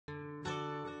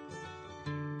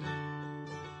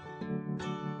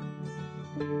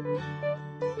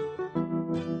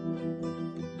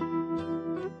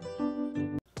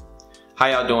How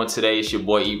y'all doing today? It's your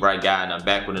boy Eat Right Guy, and I'm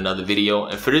back with another video.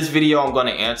 And for this video, I'm going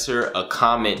to answer a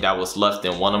comment that was left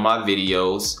in one of my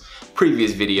videos,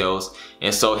 previous videos.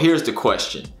 And so here's the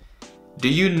question. Do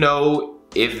you know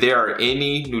if there are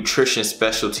any nutrition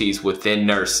specialties within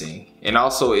nursing? And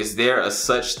also, is there a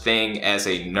such thing as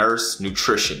a nurse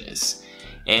nutritionist?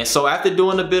 And so after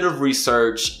doing a bit of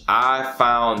research, I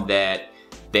found that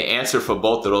the answer for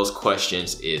both of those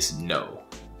questions is no.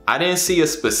 I didn't see a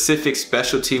specific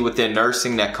specialty within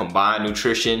nursing that combined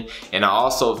nutrition, and I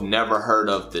also have never heard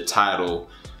of the title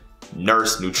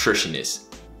nurse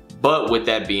nutritionist. But with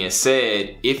that being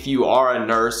said, if you are a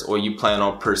nurse or you plan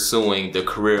on pursuing the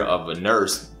career of a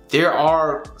nurse, there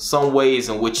are some ways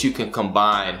in which you can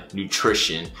combine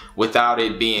nutrition without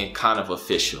it being kind of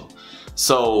official.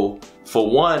 So for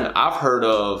one, I've heard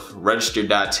of registered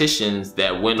dietitians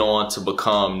that went on to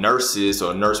become nurses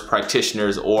or nurse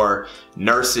practitioners, or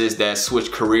nurses that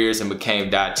switched careers and became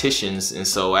dietitians. And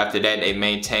so after that, they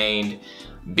maintained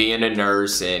being a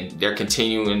nurse and they're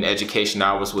continuing education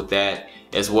hours with that,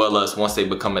 as well as once they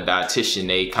become a dietitian,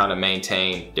 they kind of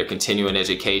maintain their continuing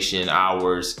education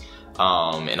hours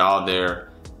and all their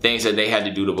things that they had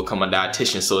to do to become a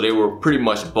dietitian. So they were pretty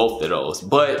much both of those.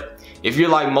 But if you're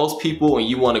like most people and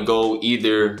you want to go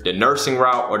either the nursing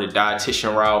route or the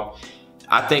dietitian route,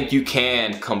 I think you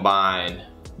can combine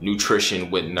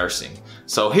nutrition with nursing.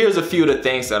 So here's a few of the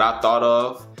things that I thought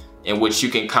of in which you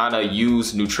can kind of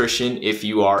use nutrition if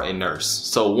you are a nurse.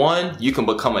 So one, you can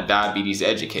become a diabetes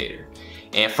educator.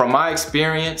 And from my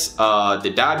experience,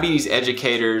 the diabetes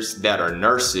educators that are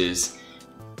nurses,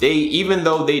 even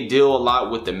though they deal a lot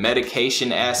with the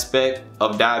medication aspect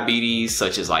of diabetes,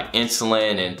 such as like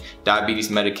insulin and diabetes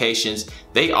medications,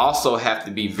 they also have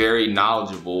to be very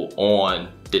knowledgeable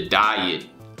on the diet,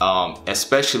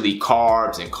 especially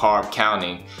carbs and carb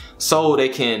counting, so they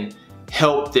can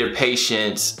help their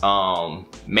patients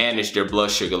manage their blood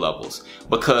sugar levels.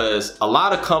 Because a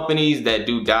lot of companies that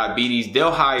do diabetes, they'll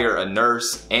hire a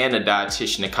nurse and a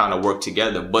dietitian to kind of work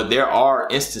together. But there are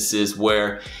instances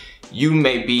where you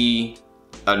may be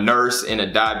a nurse and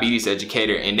a diabetes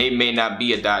educator, and they may not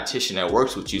be a dietitian that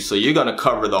works with you. So you're gonna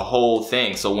cover the whole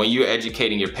thing. So when you're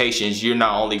educating your patients, you're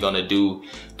not only gonna do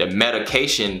the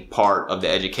medication part of the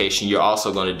education, you're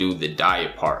also gonna do the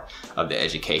diet part of the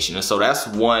education. And so that's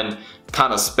one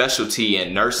kind of specialty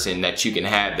in nursing that you can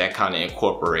have that kind of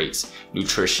incorporates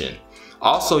nutrition.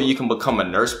 Also, you can become a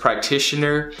nurse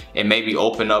practitioner and maybe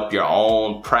open up your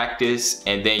own practice,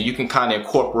 and then you can kind of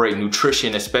incorporate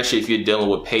nutrition, especially if you're dealing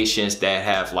with patients that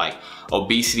have like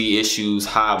obesity issues,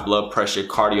 high blood pressure,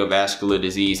 cardiovascular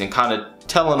disease, and kind of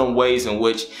telling them ways in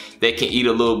which they can eat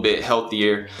a little bit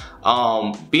healthier.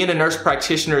 Being a nurse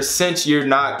practitioner, since you're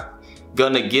not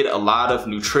gonna get a lot of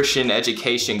nutrition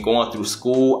education going through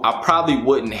school, I probably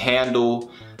wouldn't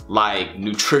handle like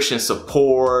nutrition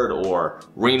support or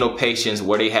renal patients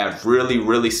where they have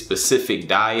really specific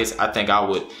diets. I think I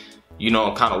would,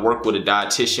 kind of work with a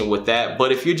dietitian with that.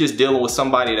 But if you're just dealing with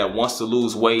somebody that wants to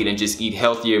lose weight and just eat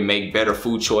healthier, make better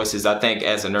food choices, I think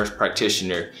as a nurse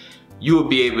practitioner, you will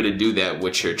be able to do that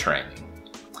with your training.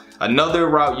 Another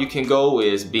route you can go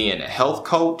is being a health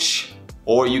coach,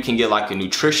 or you can get like a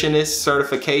nutritionist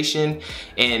certification.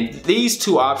 And these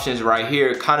two options right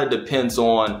here kind of depends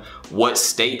on what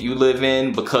state you live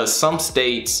in, because some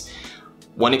states,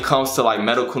 when it comes to like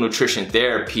medical nutrition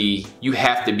therapy, you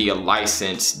have to be a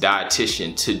licensed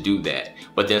dietitian to do that.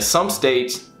 But then some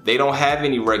states, they don't have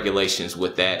any regulations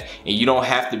with that, and you don't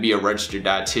have to be a registered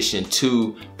dietitian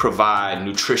to provide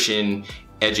nutrition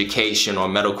education or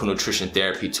medical nutrition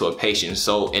therapy to a patient.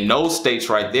 So in those states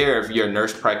right there, if you're a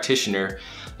nurse practitioner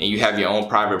and you have your own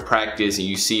private practice and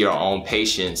you see your own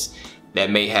patients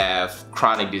that may have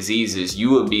chronic diseases,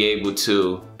 you will be able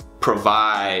to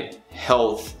provide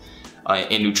health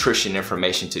and nutrition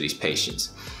information to these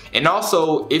patients. And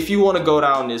also, if you want to go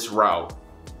down this route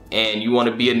and you want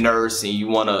to be a nurse and you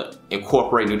want to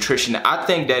incorporate nutrition, I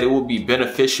think that it will be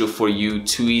beneficial for you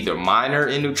to either minor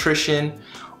in nutrition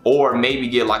or maybe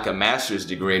get like a master's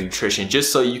degree in nutrition,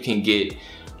 just so you can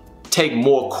take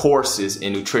more courses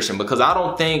in nutrition. Because I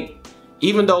don't think,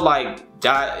 even though like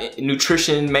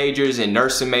nutrition majors and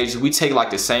nursing majors, we take like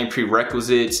the same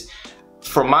prerequisites,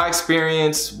 from my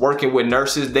experience working with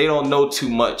nurses, they don't know too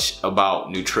much about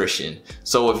nutrition.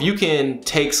 So if you can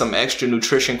take some extra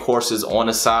nutrition courses on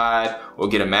the side or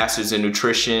get a master's in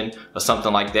nutrition or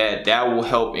something like that, that will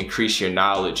help increase your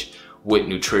knowledge with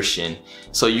nutrition,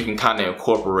 so you can kind of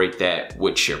incorporate that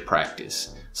with your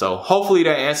practice. So hopefully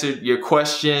that answered your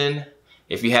question.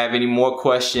 If you have any more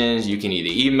questions, you can either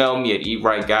email me at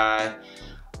eatrightguy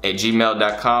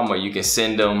gmail.com, or you can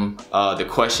send them the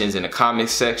questions in the comment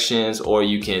sections, or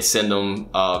you can send them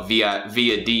via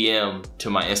DM to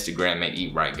my Instagram at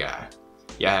Eat Right Guy.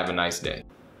 Y'all have a nice day.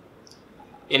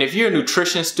 And if you're a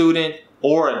nutrition student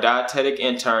or a dietetic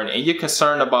intern and you're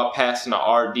concerned about passing the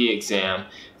RD exam,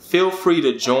 feel free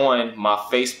to join my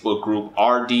Facebook group,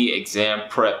 RD Exam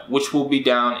Prep, which will be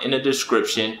down in the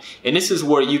description. And this is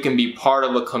where you can be part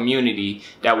of a community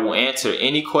that will answer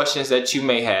any questions that you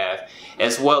may have,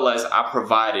 as well as I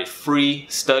provided free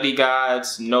study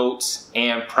guides, notes,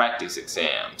 and practice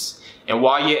exams. And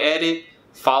while you're at it,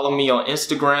 follow me on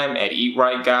Instagram at Eat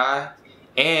Right Guy,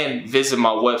 and visit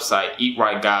my website,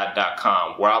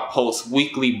 eatrightguy.com, where I post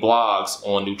weekly blogs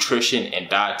on nutrition and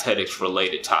dietetics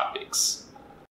related topics.